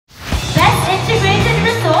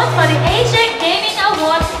award for the Asia Gaming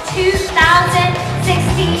Awards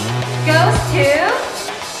 2016 goes to...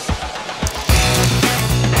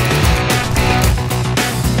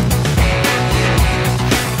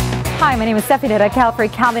 Hi, my name is Stephanie Raquel for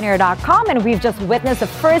CalvinAir.com, and we've just witnessed the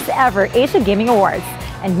first ever Asia Gaming Awards.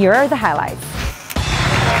 And here are the highlights.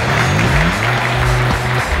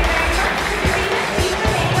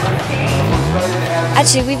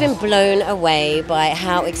 Actually, we've been blown away by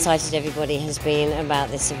how excited everybody has been about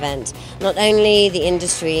this event. Not only the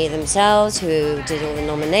industry themselves, who did all the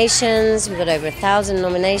nominations, we've got over 1,000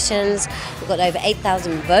 nominations, we've got over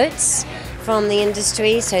 8,000 votes from the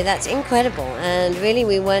industry, so that's incredible. And really,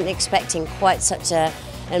 we weren't expecting quite such an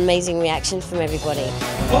amazing reaction from everybody. The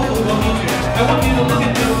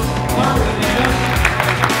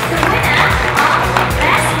winner of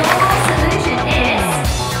Best Mobile Solution is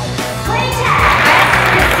Playtech. Best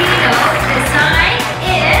Casino Design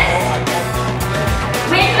is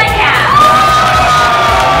Macau.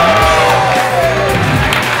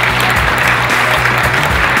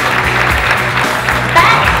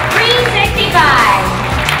 Best 365.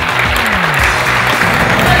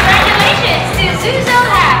 Congratulations to Zuzo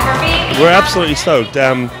Hat for being the... We're absolutely stoked.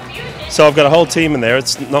 So I've got a whole team in there.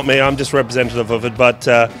 It's not me, I'm just representative of it, but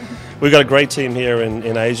we've got a great team here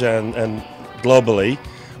in Asia and globally.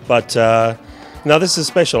 But now this is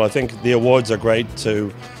special. I think the awards are great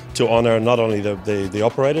to honour not only the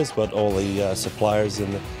operators, but all the suppliers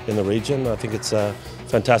in the region. I think it's a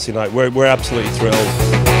fantastic night. We're absolutely thrilled. The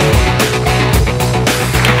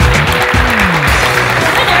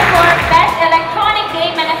winner for Best Electronic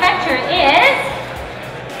Game Manufacturer is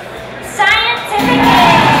Scientific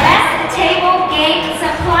Games. Best Table Game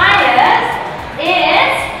Suppliers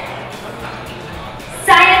is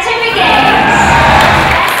Scientific Games.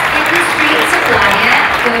 Best Industry Supplier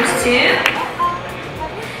goes to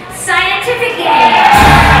Scientific Games.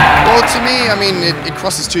 Well, to me, I mean, it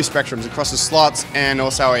crosses two spectrums. It crosses slots and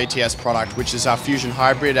also our ATS product, which is our Fusion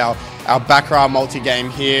Hybrid, our Baccarat multi-game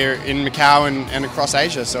here in Macau and across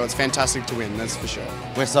Asia. So it's fantastic to win, that's for sure.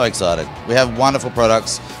 We're so excited. We have wonderful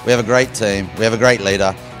products, we have a great team, we have a great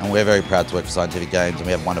leader, and we're very proud to work for Scientific Games, and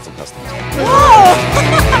we have wonderful customers.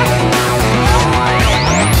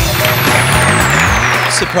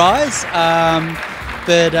 Surprise,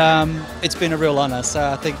 but it's been a real honour. So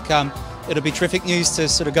I think it'll be terrific news to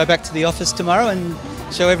sort of go back to the office tomorrow and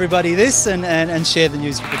show everybody this and share the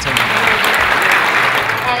news with the team.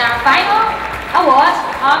 And our final award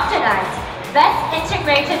of tonight, Best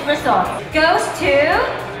Integrated Resort, goes to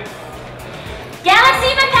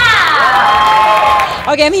Galaxy Macau!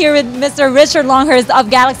 Okay, I'm here with Mr. Richard Longhurst of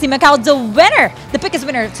Galaxy Macau, the winner, the biggest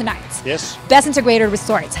winner of tonight. Yes. Best Integrated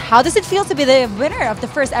Resort. How does it feel to be the winner of the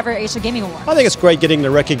first ever Asia Gaming Award? I think it's great getting the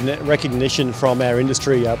recognition from our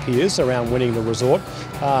industry peers around winning the resort.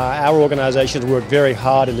 Our organisation has worked very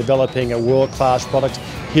hard in developing a world-class product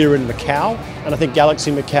here in Macau, and I think Galaxy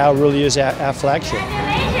Macau really is our flagship.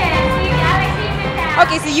 Congratulations to Galaxy Macau!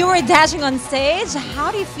 Okay, so you were dashing on stage. How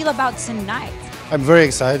do you feel about tonight? I'm very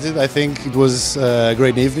excited. I think it was a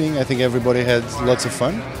great evening. I think everybody had lots of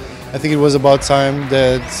fun. I think it was about time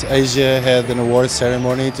that Asia had an awards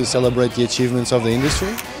ceremony to celebrate the achievements of the industry.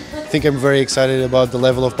 I think I'm very excited about the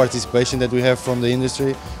level of participation that we have from the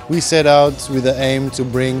industry. We set out with the aim to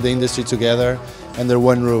bring the industry together under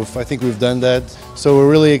one roof. I think we've done that. So we're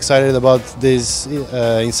really excited about this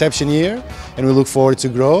inception year, and we look forward to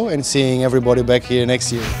grow and seeing everybody back here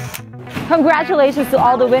next year. Congratulations to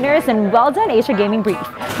all the winners, and well done Asia Gaming Brief.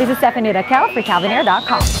 This is Stephanie Raquel for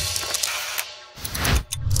CalvinAir.com.